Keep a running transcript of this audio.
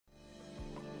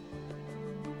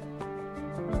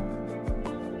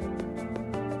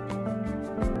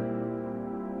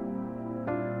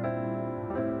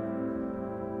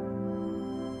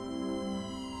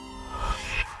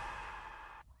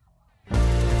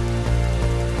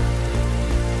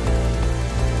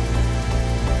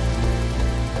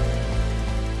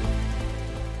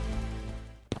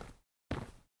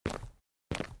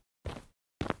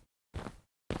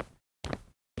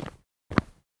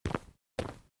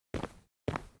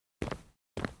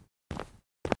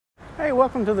Hey,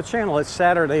 welcome to the channel. It's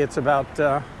Saturday. It's about,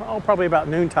 probably about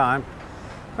noontime.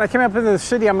 When I came up into the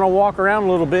city, I'm going to walk around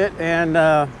a little bit and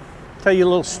tell you a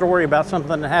little story about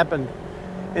something that happened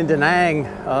in Da Nang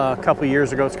a couple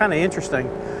years ago. It's kind of interesting.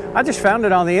 I just found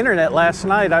it on the internet last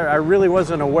night. I really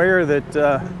wasn't aware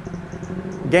that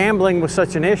gambling was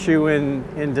such an issue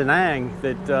in Da Nang,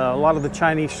 that a lot of the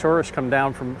Chinese tourists come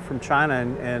down from China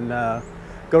and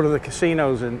go to the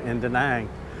casinos in Da Nang.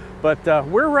 But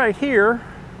we're right here,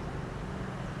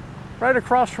 right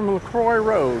across from LaCroix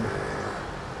Road.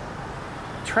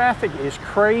 Traffic is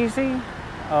crazy.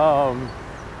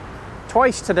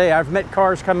 Twice today I've met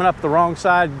cars coming up the wrong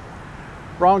side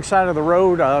of the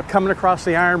road, coming across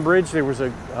the Iron Bridge. There was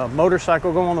a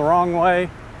motorcycle going the wrong way.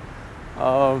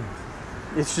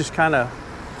 It's just kind of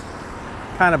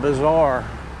bizarre.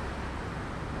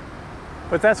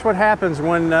 But that's what happens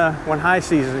when high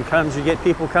season comes. You get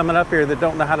people coming up here that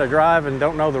don't know how to drive and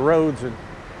don't know the roads, and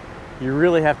you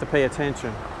really have to pay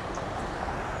attention.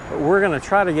 But we're going to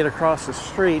try to get across the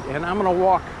street, and I'm going to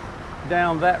walk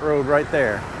down that road right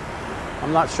there.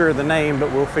 I'm not sure of the name,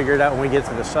 but we'll figure it out when we get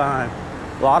to the sign.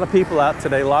 A lot of people out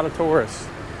today, a lot of tourists,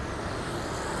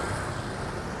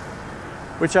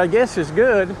 which I guess is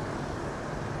good,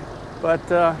 but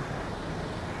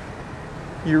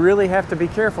you really have to be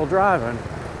careful driving.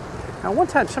 Now, one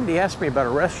time somebody asked me about a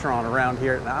restaurant around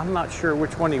here, and I'm not sure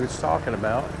which one he was talking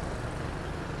about,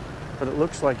 but it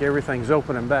looks like everything's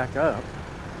opening back up.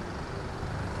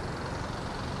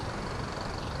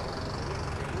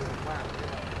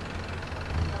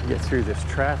 Get through this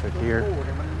traffic here.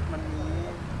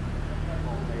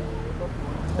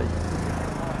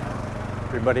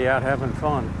 Everybody out having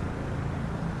fun.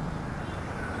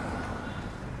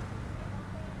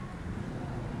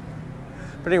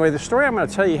 But anyway, the story I'm going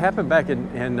to tell you happened back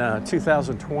in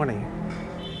 2020.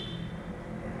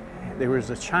 There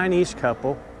was a Chinese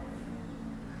couple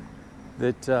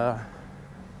that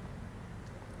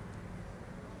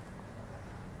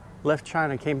left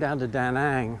China, came down to Da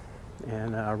Nang,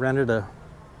 and rented a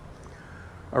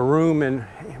room in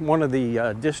one of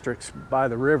the districts by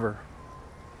the river.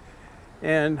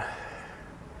 And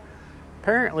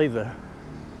apparently the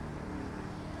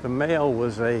male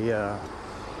was a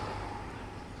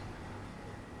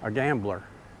gambler,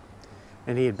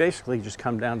 and he had basically just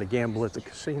come down to gamble at the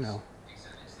casino.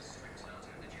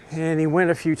 And he went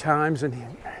a few times,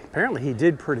 and apparently he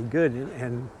did pretty good,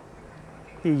 and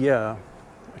he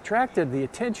attracted the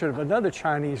attention of another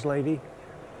Chinese lady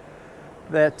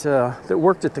that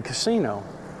worked at the casino.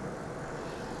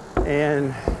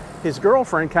 And his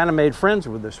girlfriend kind of made friends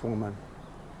with this woman.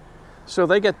 So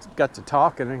they got to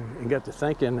talking and got to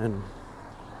thinking, and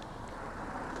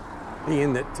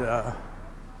being that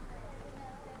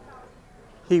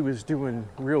he was doing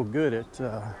real good at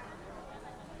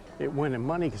winning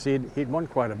money, because he'd won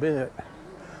quite a bit,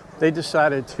 they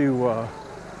decided to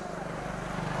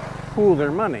pool their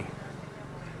money.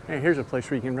 And here's a place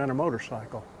where you can rent a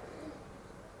motorcycle.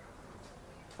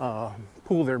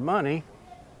 Pool their money,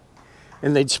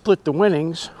 and they'd split the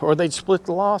winnings or they'd split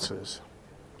the losses.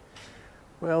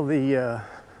 Well, the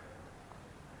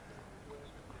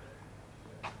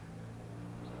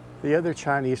other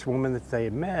Chinese woman that they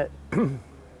had met,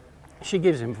 she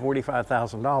gives him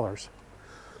 $45,000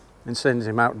 and sends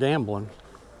him out gambling.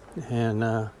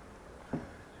 And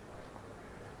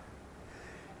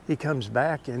he comes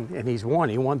back and he's won.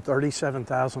 He won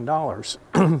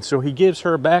 $37,000. So he gives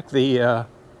her back the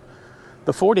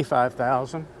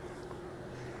 $45,000,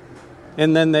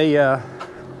 and then they're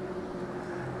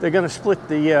going to split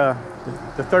the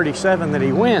 37 that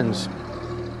he wins.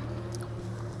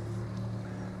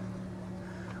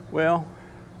 Well,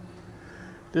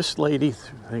 this lady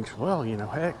thinks, well, you know,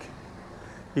 heck,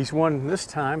 he's won this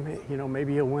time, you know,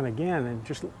 maybe he'll win again, and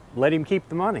just let him keep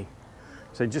the money.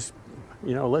 So just,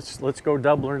 you know, let's go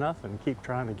double or nothing, keep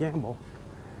trying to gamble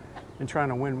and trying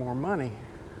to win more money.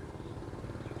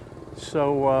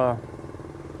 So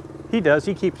he does.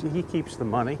 He keeps the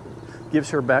money,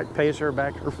 gives her back, pays her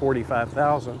back her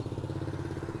 $45,000,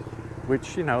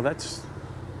 which, you know, that's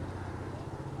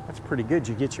pretty good.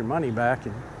 You get your money back,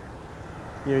 and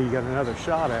you know, you got another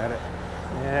shot at it.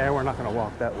 Yeah, we're not going to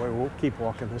walk that way. We'll keep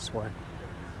walking this way.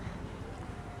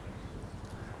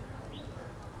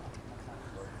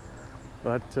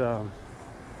 But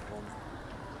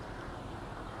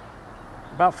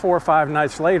about 4 or 5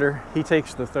 nights later, he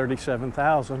takes the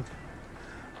 $37,000.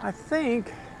 I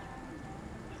think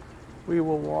we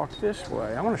will walk this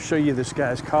way. I want to show you this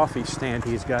guy's coffee stand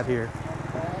he's got here.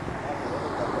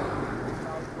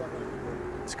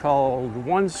 It's called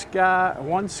One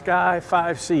Sky,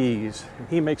 Five Seas.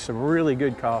 He makes some really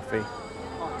good coffee.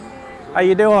 How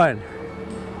you doing?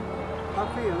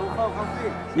 Coffee, local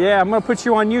coffee. Yeah, I'm gonna put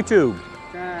you on YouTube.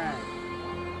 Okay.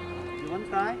 You want to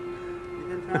try? You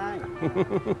can try.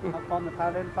 I'm from the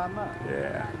Thailand farmer.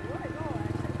 Yeah.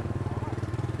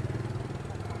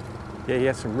 Yeah, he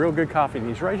has some real good coffee, and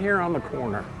he's right here on the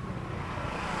corner.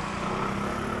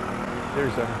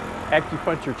 There's a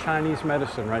acupuncture Chinese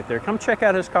medicine right there. Come check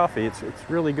out his coffee. It's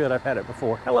really good. I've had it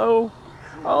before. Hello.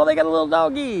 Oh, they got a little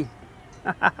doggy.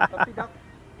 Coffee dog.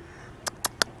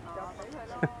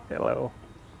 Hello.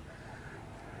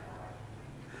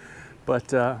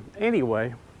 But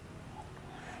anyway,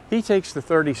 he takes the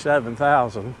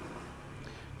 37,000,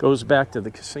 goes back to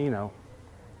the casino,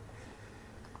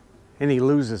 and he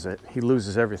loses it. He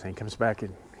loses everything. Comes back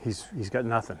and he's got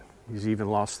nothing. He's even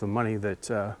lost the money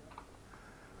that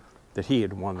that he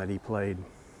had won, that he played.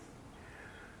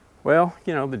 Well,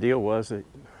 you know, the deal was that,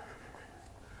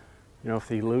 you know, if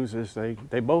he loses,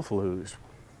 they both lose.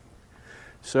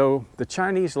 So the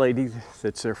Chinese lady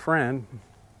that's their friend,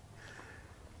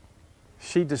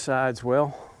 she decides,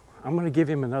 well, I'm going to give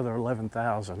him another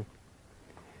 11,000,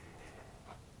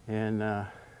 and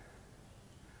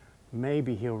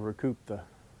maybe he'll recoup the,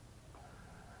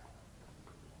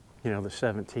 you know, the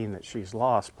 17 that she's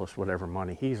lost plus whatever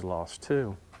money he's lost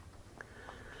too.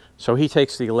 So he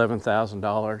takes the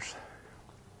 $11,000,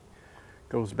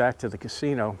 goes back to the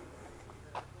casino,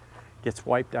 gets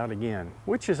wiped out again,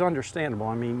 which is understandable.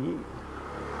 I mean,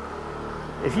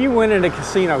 if you win in a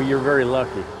casino, you're very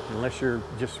lucky, unless you're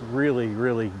just really,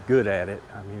 really good at it.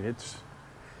 I mean, it's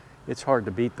hard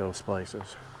to beat those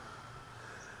places.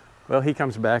 Well, he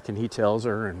comes back and he tells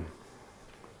her, and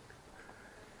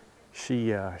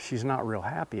she's not real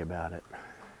happy about it.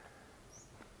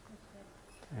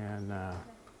 And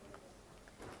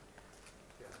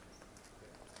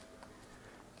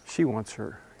she wants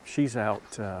her, she's out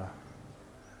the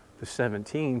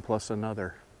 17 plus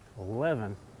another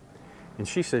 11, and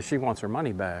she says she wants her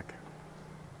money back.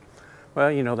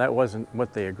 Well, you know, that wasn't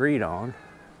what they agreed on,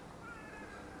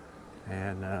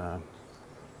 and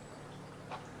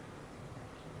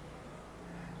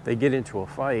they get into a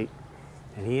fight,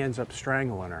 and he ends up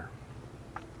strangling her.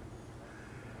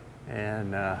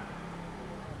 And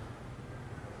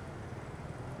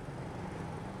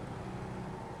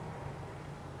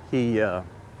he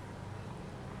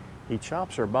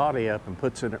chops her body up and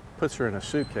puts her in a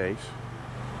suitcase.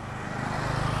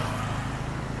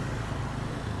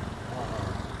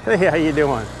 Hey, how you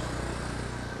doing?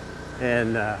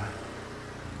 And I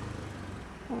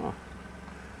don't know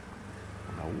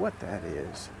what that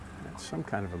is. It's some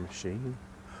kind of a machine.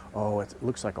 Oh, it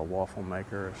looks like a waffle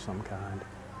maker of some kind.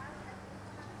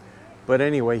 But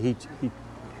anyway,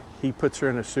 he puts her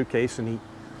in a suitcase, and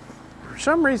for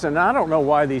some reason, I don't know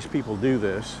why these people do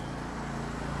this,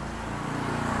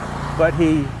 but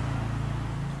he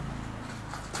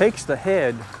takes the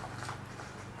head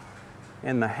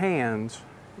and the hands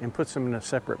and puts them in a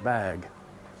separate bag.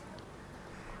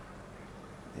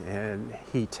 And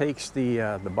he takes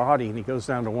the body, and he goes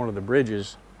down to one of the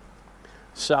bridges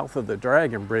south of the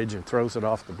Dragon Bridge and throws it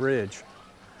off the bridge.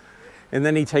 And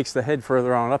then he takes the head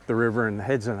further on up the river, and the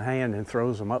head's in the hand, and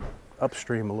throws them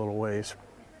upstream a little ways.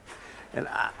 And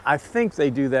I think they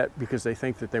do that because they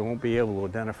think that they won't be able to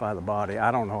identify the body.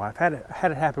 I don't know. I've had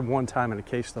it happen one time in a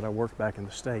case that I worked back in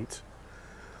the States.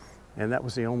 And that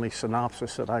was the only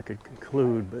synopsis that I could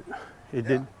conclude, but it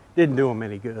didn't do them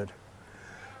any good.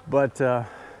 But the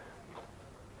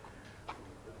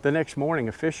next morning,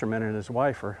 a fisherman and his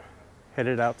wife are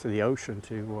headed out to the ocean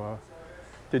to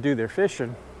do their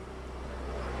fishing.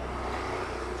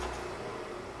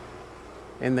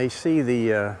 And they see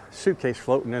the suitcase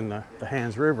floating in the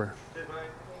Hands River.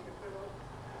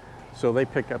 So they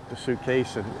pick up the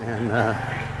suitcase and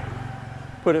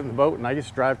put it in the boat, and I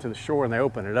just drive to the shore, and they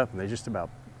open it up, and they just about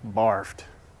barfed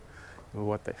with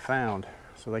what they found.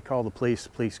 So they call the police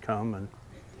come, and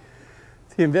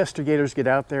the investigators get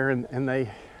out there, and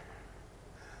they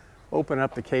open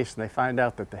up the case, and they find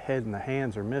out that the head and the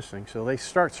hands are missing. So they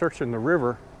start searching the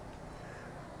river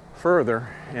further,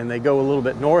 and they go a little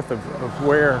bit north of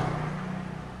where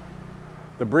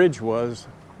the bridge was,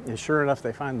 and sure enough,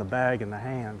 they find the bag and the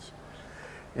hands.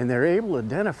 And they're able to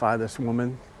identify this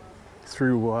woman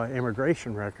through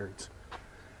immigration records.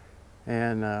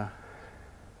 And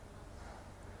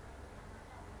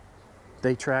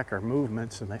they track her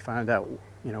movements, and they find out,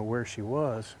 you know, where she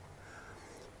was.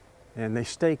 And they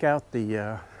stake out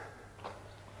the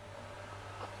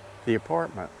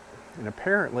apartment. And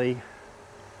apparently,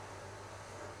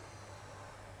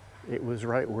 it was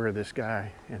right where this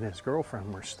guy and his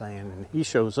girlfriend were staying, and he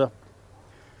shows up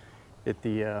at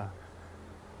the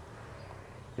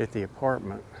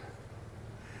apartment,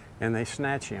 and they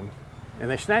snatch him. And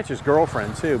they snatch his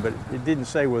girlfriend too, but it didn't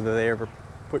say whether they ever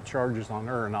put charges on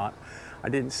her or not. I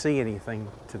didn't see anything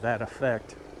to that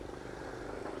effect,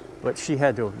 but she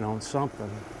had to have known something.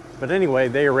 But anyway,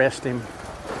 they arrest him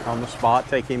on the spot,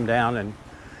 take him down, and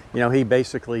you know, he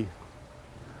basically,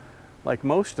 like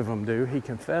most of them do, he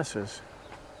confesses.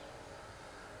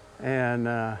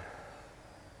 And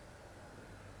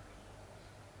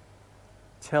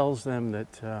tells them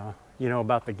that, you know,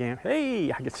 about the game.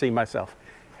 Hey, I can see myself.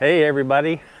 Hey,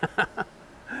 everybody.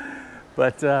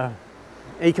 But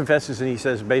he confesses, and he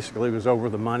says basically it was over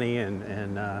the money, and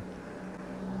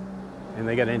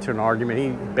they got into an argument. He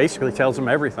basically tells them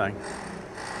everything.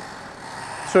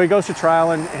 So he goes to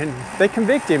trial, and they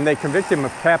convict him. They convict him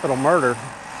of capital murder.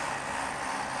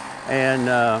 And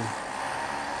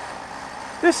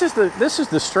this is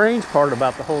the strange part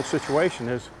about the whole situation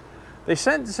is they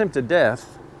sentence him to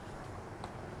death,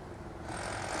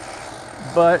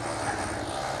 but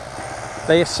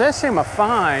they assess him a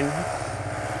fine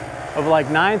of like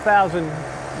 9,000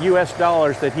 US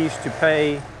dollars that he's to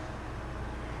pay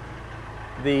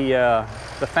the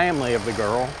family of the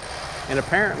girl, and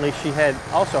apparently she had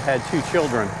also had 2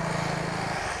 children,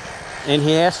 and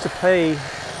he has to pay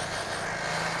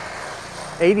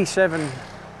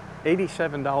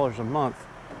 $87 a month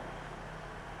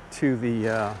to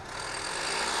the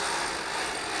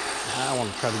I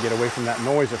want to try to get away from that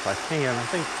noise if I can. I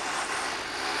think,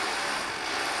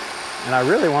 and I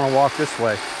really want to walk this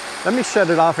way. Let me shut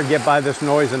it off and get by this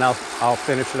noise, and I'll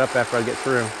finish it up after I get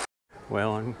through.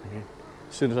 Well, and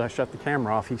as soon as I shut the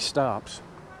camera off, he stops.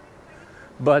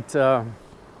 But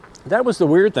that was the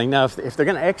weird thing. Now, if they're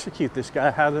going to execute this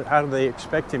guy, how do they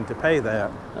expect him to pay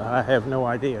that? I have no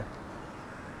idea.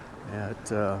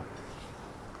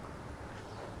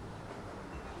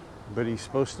 But he's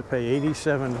supposed to pay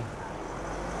 $87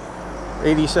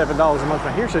 a month.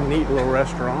 Now, here's a neat little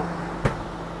restaurant.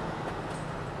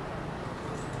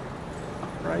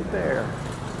 Right there.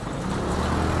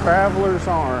 Traveler's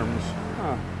Arms.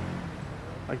 Huh.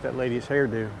 Like that lady's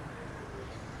hairdo.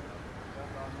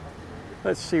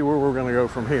 Let's see where we're going to go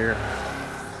from here.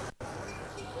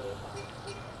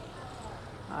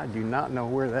 I do not know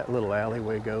where that little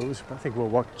alleyway goes, but I think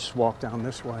we'll just walk down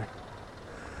this way.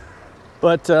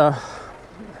 But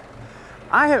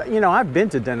I've been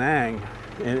to Da Nang,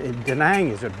 and Da Nang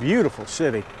is a beautiful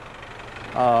city.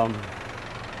 The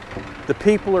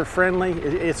people are friendly.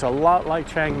 It's a lot like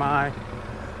Chiang Mai.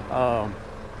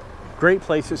 Great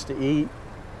places to eat.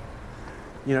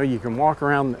 You know, you can walk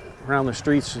around the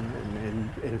streets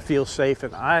and feel safe.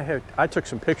 And I took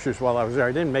some pictures while I was there.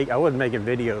 I wasn't making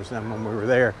videos then when we were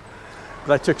there,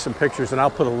 but I took some pictures, and I'll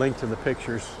put a link to the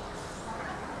pictures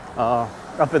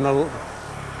up in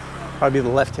probably the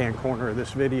left-hand corner of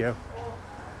this video,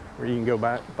 where you can go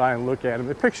by and look at them.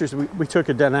 The pictures we took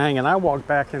at Da Nang, and I walked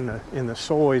back in the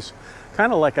sois,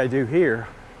 kind of like I do here,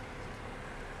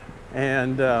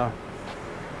 and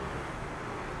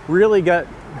really got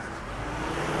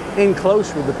in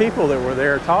close with the people that were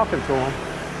there, talking to them.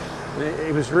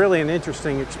 It was really an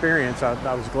interesting experience.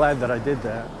 I was glad that I did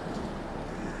that.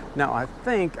 Now I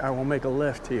think I will make a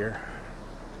left here.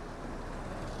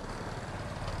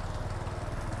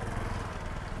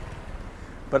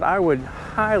 But I would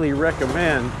highly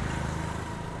recommend,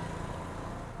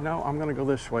 no, I'm gonna go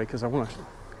this way because I want to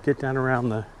get down around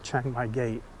the Chiang Mai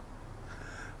gate.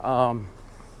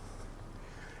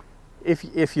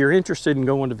 If you're interested in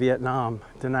going to Vietnam,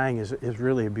 Da Nang is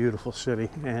really a beautiful city,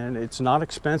 and it's not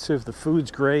expensive. The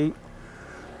food's great.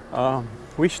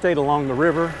 We stayed along the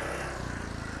river.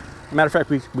 Matter of fact,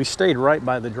 we stayed right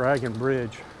by the Dragon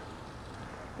Bridge,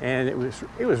 and it was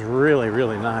really,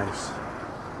 really nice.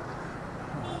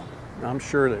 I'm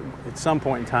sure that at some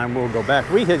point in time we'll go back.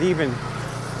 We had even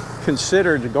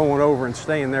considered going over and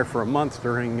staying there for a month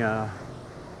during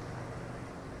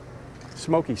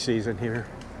smoky season here.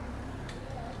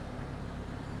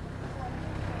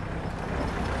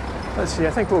 Let's see,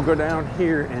 I think we'll go down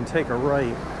here and take a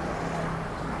right.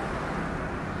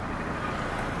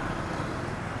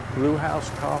 Blue House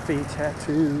Coffee,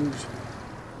 tattoos.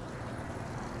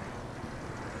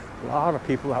 A lot of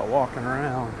people out walking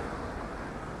around.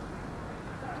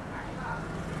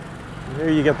 There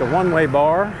you get the one-way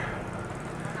bar.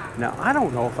 Now, I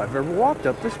don't know if I've ever walked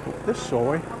up this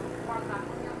soy.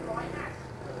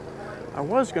 I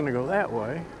was going to go that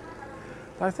way,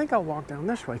 but I think I'll walk down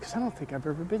this way because I don't think I've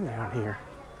ever been down here.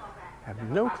 I have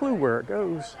no clue where it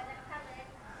goes.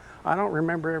 I don't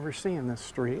remember ever seeing this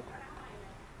street.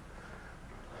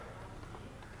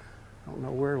 I don't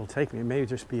know where it'll take me. It may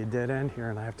just be a dead end here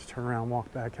and I have to turn around and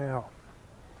walk back out.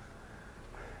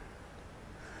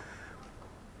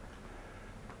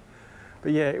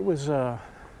 But yeah, it was a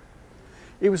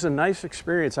nice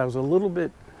experience. I was a little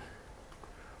bit,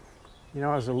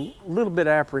 I was a little bit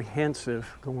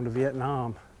apprehensive going to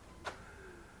Vietnam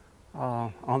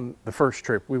on the first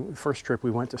trip. We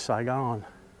went to Saigon,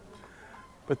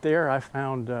 but there I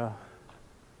found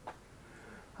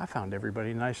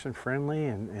everybody nice and friendly,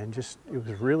 and just, it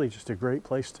was really just a great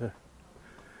place to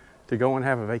go and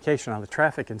have a vacation. Now, the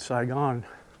traffic in Saigon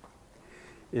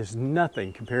is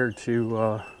nothing compared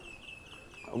to,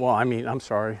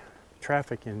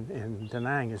 traffic in Da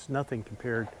Nang is nothing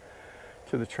compared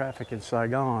to the traffic in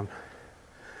Saigon.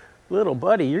 Little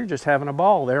buddy, you're just having a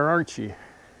ball there, aren't you?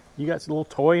 You got a little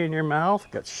toy in your mouth,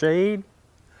 got shade.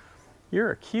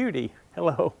 You're a cutie.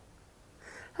 Hello.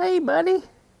 Hey, buddy.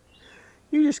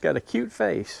 You just got a cute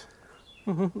face.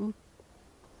 What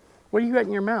do you got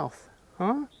in your mouth?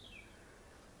 Huh?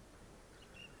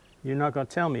 You're not going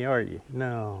to tell me, are you?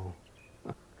 No.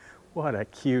 What a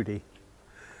cutie.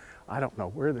 I don't know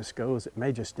where this goes. It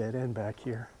may just dead end back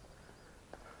here.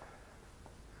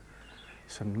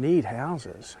 Some neat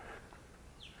houses.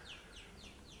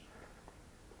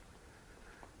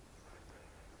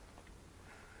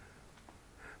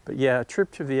 But yeah, a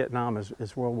trip to Vietnam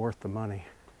is well worth the money.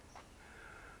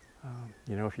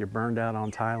 If you're burned out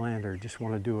on Thailand or just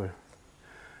want to do a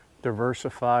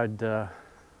diversified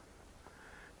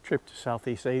trip to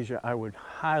Southeast Asia, I would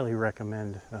highly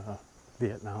recommend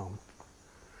Vietnam.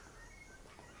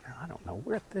 Now, I don't know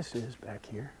where this is back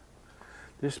here.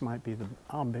 This might be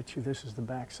I'll bet you this is the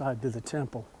backside to the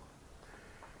temple.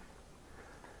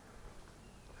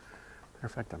 Matter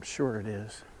of fact, I'm sure it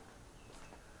is.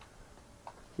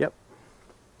 Yep.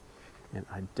 And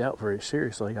I doubt very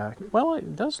seriously well,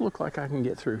 it does look like I can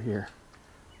get through here.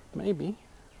 Maybe.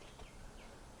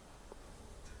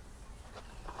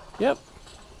 Yep.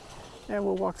 Yeah,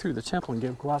 we'll walk through the temple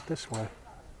and go out this way.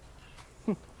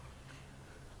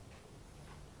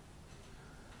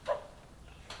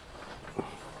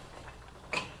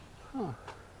 Huh.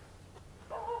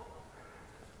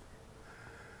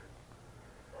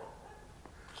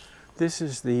 This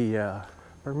is the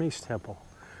Burmese temple.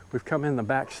 We've come in the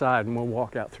back side and we'll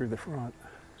walk out through the front.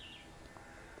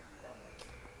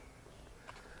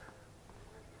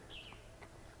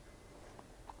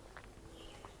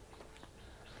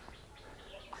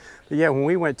 But yeah, when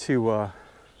we went to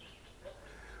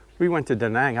Da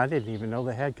Nang, I didn't even know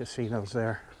they had casinos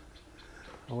there.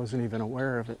 I wasn't even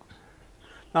aware of it.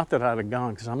 Not that I'd have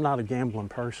gone, because I'm not a gambling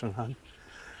person.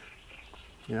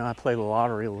 I play the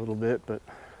lottery a little bit, but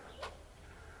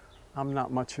I'm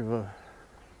not much of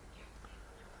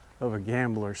a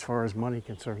gambler as far as money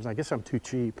concerns. I guess I'm too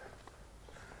cheap.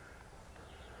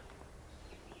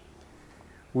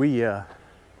 When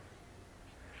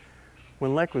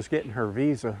Lek was getting her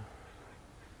visa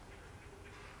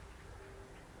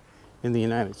in the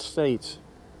United States,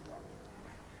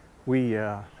 we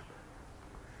had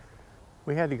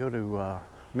to go to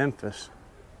Memphis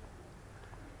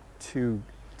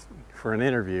for an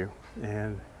interview,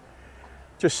 and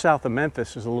just south of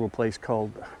Memphis is a little place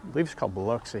called, I believe it's called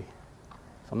Biloxi,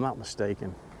 if I'm not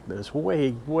mistaken. But it's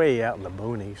way, way out in the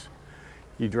boonies.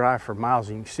 You drive for miles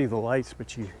and you can see the lights,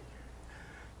 but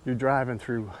you're driving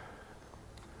through,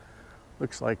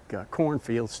 looks like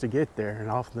cornfields to get there,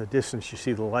 and off in the distance you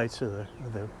see the lights of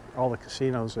all the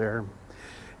casinos there.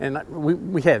 And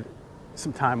we had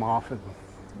some time off, and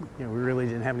we really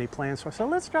didn't have any plans, so I said,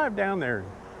 let's drive down there.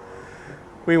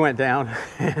 We went down,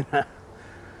 and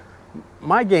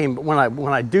my game, when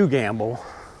I do gamble,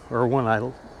 or when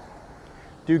I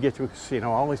do get to a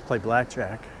casino, I always play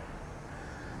blackjack.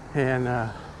 And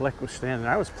Lek was standing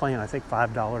there. I was playing, I think,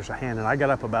 $5 a hand, and I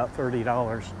got up about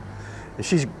 $30. And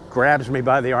she grabs me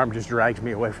by the arm, just drags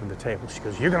me away from the table. She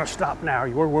goes, "You're gonna stop now.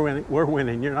 We're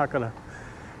winning. You're not gonna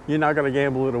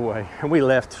gamble it away." And we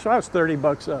left. So I was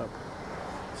 $30 up.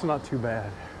 It's not too bad.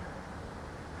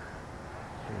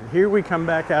 And here we come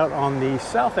back out on the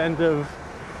south end of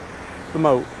the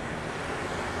moat.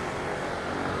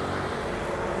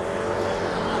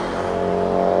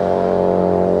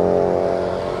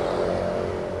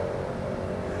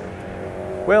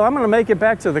 Well, I'm going to make it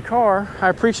back to the car. I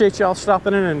appreciate y'all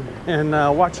stopping in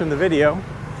and watching the video,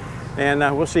 and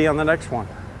we'll see you on the next one.